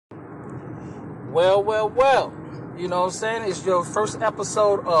Well. You know what I'm saying? It's your first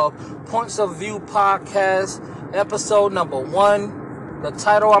episode of Points of View Podcast, episode number 1. The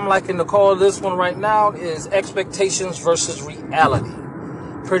title I'm liking to call this one right now is Expectations versus Reality.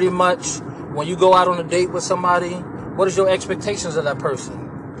 Pretty much, when you go out on a date with somebody, what is your expectations of that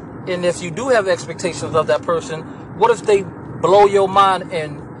person? And if you do have expectations of that person, what if they blow your mind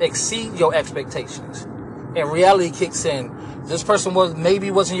and exceed your expectations? And reality kicks in. This person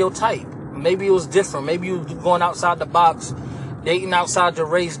wasn't your type. Maybe it was different. Maybe you were going outside the box, dating outside your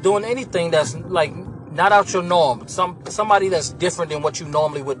race, doing anything that's like not out your norm. Somebody that's different than what you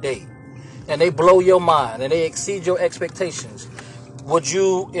normally would date. And they blow your mind and they exceed your expectations. Would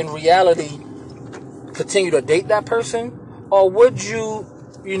you, in reality, continue to date that person? Or would you,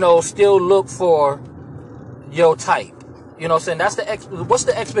 still look for your type? You know what I'm saying? What's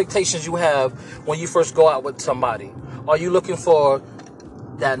the expectations you have when you first go out with somebody? Are you looking for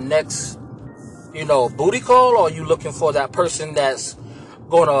that next, booty call? Or are you looking for that person that's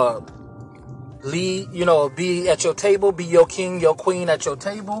gonna lead, be at your table, be your king, your queen at your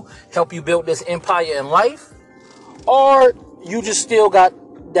table, help you build this empire in life? Or you just still got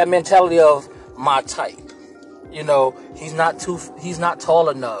that mentality of my type? He's not tall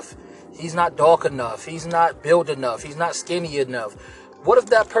enough. He's not dark enough. He's not built enough. He's not skinny enough. What if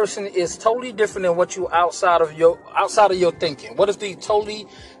that person is totally different than what you outside of your thinking? What if they totally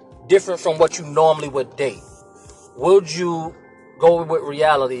different from what you normally would date? Would you go with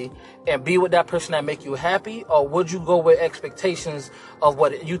reality and be with that person that make you happy, or would you go with expectations of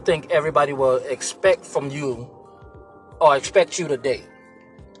what you think everybody will expect from you or expect you to date?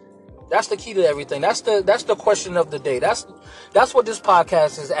 That's the key to everything. That's the question of the day. That's what this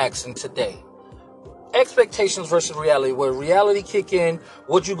podcast is asking today. Expectations versus reality. Where reality kick in,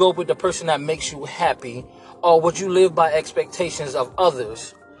 would you go with the person that makes you happy, or would you live by expectations of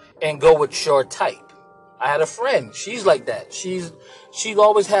others and go with your type? I had a friend. She's like that. She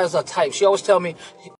always has a type. She always tell me,